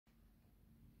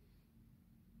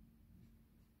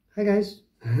Hi guys,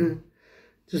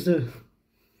 just a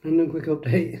random quick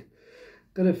update.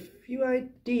 Got a few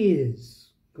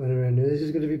ideas going around here. This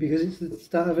is going to be because it's the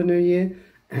start of a new year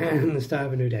and the start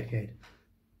of a new decade.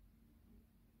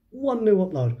 One new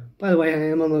upload. By the way,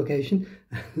 I am on location.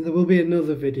 There will be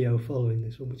another video following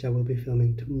this one, which I will be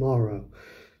filming tomorrow.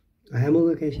 I am on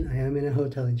location. I am in a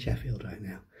hotel in Sheffield right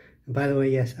now. And by the way,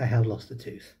 yes, I have lost a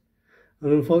tooth.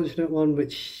 An unfortunate one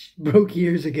which broke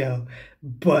years ago,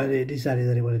 but it decided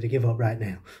that it wanted to give up right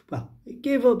now. Well, it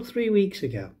gave up 3 weeks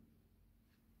ago,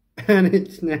 and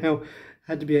it's now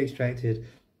had to be extracted.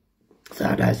 So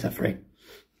I'm suffering.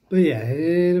 But yeah,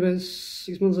 in about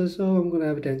 6 months or so, I'm going to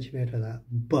have a denture made for that.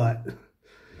 But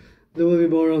there will be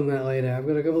more on that later. I've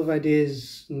got a couple of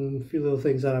ideas and a few little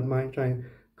things that I might try and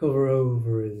cover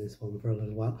over in this one for a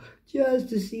little while, just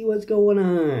to see what's going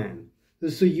on.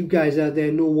 Just so you guys out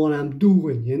there know what I'm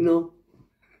doing, you know?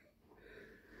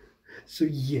 So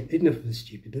yeah, enough of the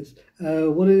stupidness.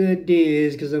 One of the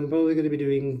ideas, because I'm probably going to be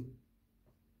doing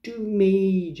 2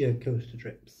 major coaster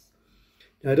trips.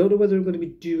 Now, I don't know whether I'm going to be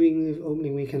doing the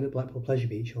opening weekend at Blackpool Pleasure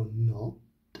Beach or not.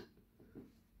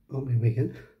 Opening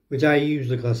weekend, which I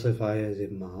usually classify as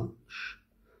in March.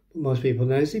 But most people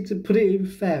now seem to put it in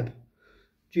Feb,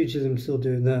 due to them still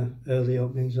doing the early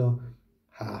openings or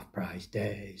half-price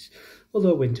days,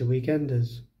 although winter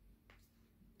weekenders.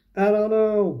 I don't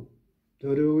know.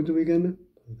 Do I do a winter weekender?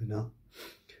 Probably not.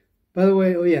 By the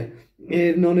way, oh yeah,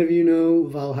 if none of you know,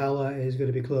 Valhalla is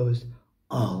going to be closed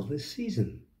all this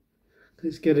season.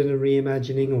 It's getting a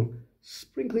reimagining or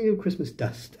sprinkling of Christmas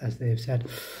dust, as they have said.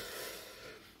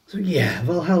 So yeah,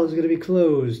 Valhalla is going to be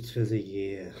closed for the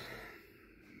year.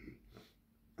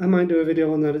 I might do a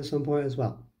video on that at some point as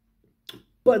well,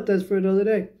 but that's for another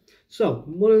day. So,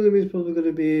 one of them is probably going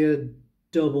to be a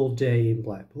double day in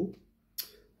Blackpool.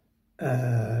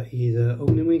 Either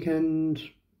opening weekend,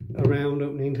 around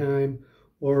opening time,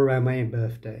 or around my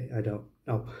birthday. I don't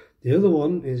know. The other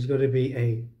one is going to be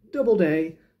a double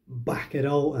day back at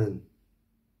Alton.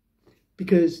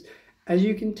 Because, as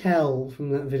you can tell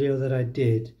from that video that I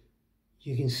did,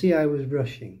 you can see I was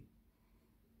rushing.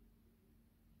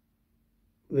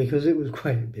 Because it was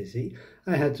quite busy,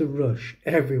 I had to rush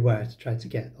everywhere to try to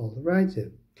get all the rides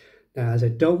in. Now, as I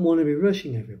don't want to be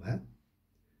rushing everywhere,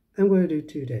 I'm going to do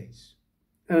 2 days.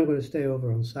 And I'm going to stay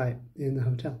over on site in the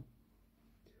hotel.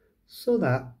 So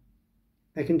that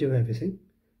I can do everything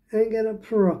and get a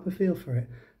proper feel for it.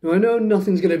 Now, I know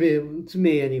nothing's going to be, to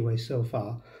me anyway, so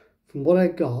far. From what I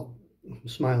got from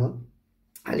Smiler,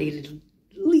 I needed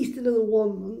at least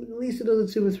another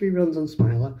 2 or 3 runs on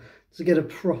Smiler to get a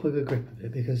proper good grip of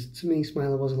it, because to me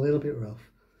Smiler was a little bit rough.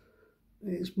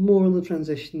 It's more on the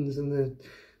transitions and the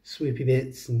swoopy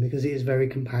bits, and because it is very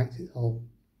compact, it's all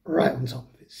right on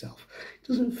top of itself. It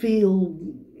doesn't feel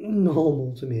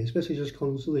normal to me, especially just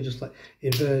constantly just like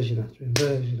inversion after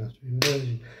inversion after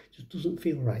inversion. It just doesn't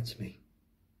feel right to me.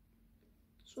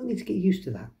 So I need to get used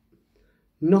to that.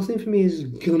 Nothing for me is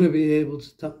gonna be able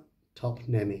to top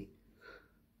Nemi.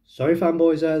 Sorry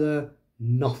fanboys out there,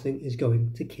 nothing is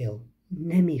going to kill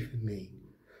Nemi for me.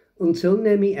 Until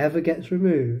Nemi ever gets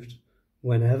removed,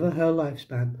 whenever her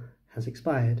lifespan has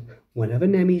expired, whenever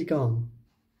Nemi's gone,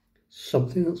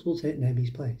 something else will take Nemi's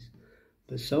place.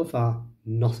 But so far,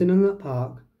 nothing in that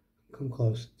park can come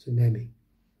close to Nemi.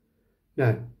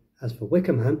 Now, as for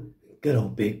Wicker Man, good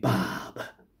old Big Bob,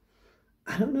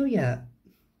 I don't know yet.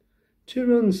 2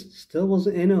 runs still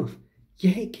wasn't enough.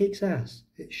 Yeah, it kicks ass.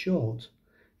 It's short.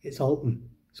 It's Alton.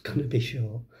 It's going to be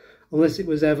short. Unless it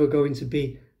was ever going to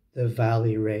be the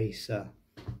Valley Racer.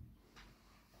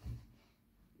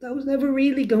 That was never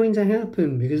really going to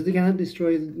happen, because they can't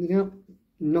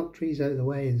knock trees out of the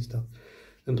way and stuff.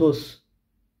 And plus,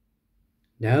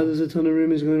 now there's a ton of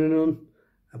rumours going on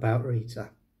about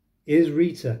Rita. Is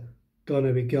Rita going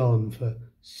to be gone for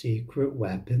Secret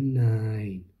Weapon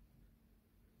 9?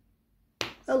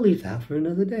 I'll leave that for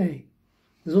another day.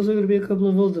 There's also going to be a couple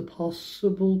of other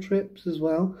possible trips as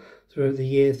well throughout the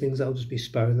year, things that'll just be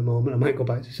spur of the moment. I might go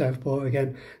back to Southport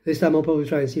again. This time I'll probably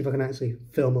try and see if I can actually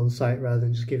film on site rather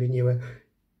than just giving you a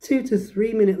 2 to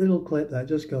 3 minute little clip that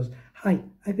just goes, "Hi,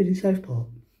 I've been in Southport."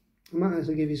 I might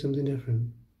actually give you something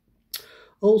different.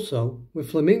 Also, with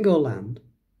Flamingo Land,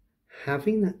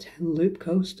 having that 10 loop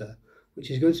coaster, which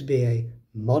is going to be a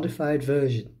modified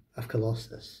version of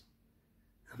Colossus,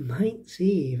 I might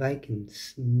see if I can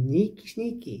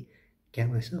sneaky get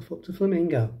myself up to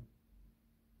Flamingo.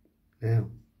 Now,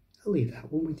 I'll leave that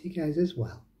one with you guys as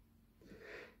well.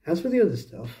 As for the other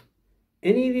stuff,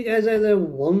 any of you guys out there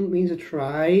want me to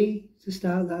try to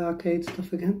start that arcade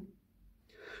stuff again?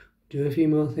 Do a few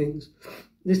more things.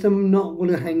 This time I'm not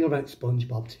going to hang about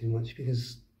SpongeBob too much,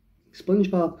 because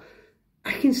SpongeBob,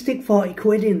 I can stick 40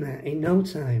 quid in that in no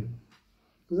time.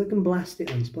 Because I can blast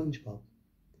it on SpongeBob.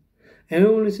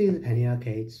 Anyone want to see the penny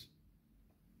arcades?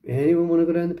 Anyone want to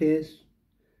go down the piers?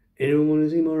 Anyone want to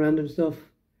see more random stuff?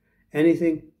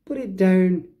 Anything? Put it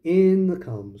down in the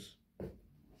comms.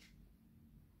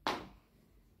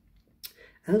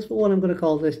 As for what I'm going to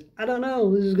call this, I don't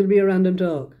know. This is going to be a random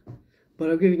talk. But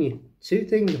I've given you 2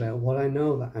 things about what I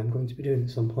know that I'm going to be doing at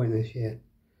some point this year.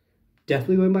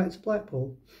 Definitely going back to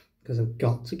Blackpool, because I've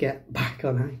got to get back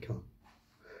on Icon.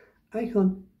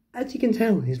 Icon, as you can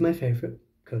tell, is my favourite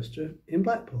coaster in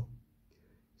Blackpool.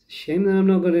 It's a shame that I'm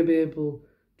not going to be able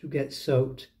to get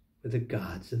soaked with the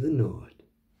Guards of the North.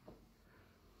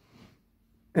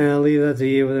 And I'll leave that to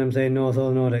you with them saying North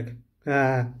or Nordic.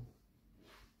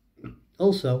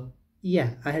 Also,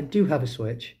 yeah, I do have a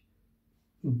Switch,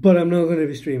 but I'm not going to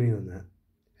be streaming on that.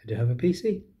 I do have a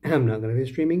PC. I'm not going to be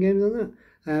streaming games on that.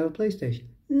 I have a PlayStation.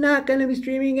 Not going to be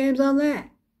streaming games on that.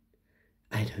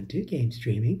 I don't do game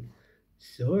streaming.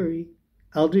 Sorry.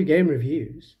 I'll do game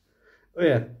reviews. Oh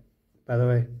yeah, by the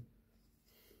way.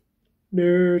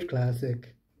 Nerd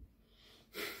Classic.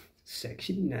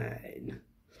 Section 9.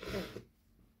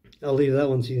 I'll leave that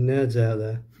one to you nerds out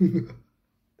there.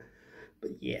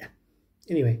 But yeah.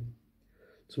 Anyway,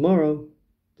 tomorrow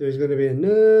there's going to be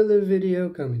another video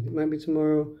coming. It might be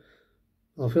tomorrow.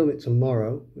 I'll film it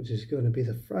tomorrow, which is going to be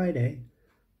the Friday.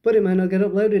 But it might not get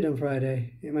uploaded on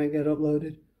Friday. It might get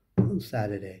uploaded on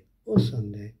Saturday or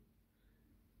Sunday.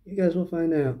 You guys will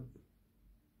find out.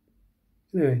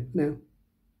 Anyway, now,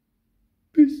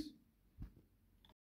 peace.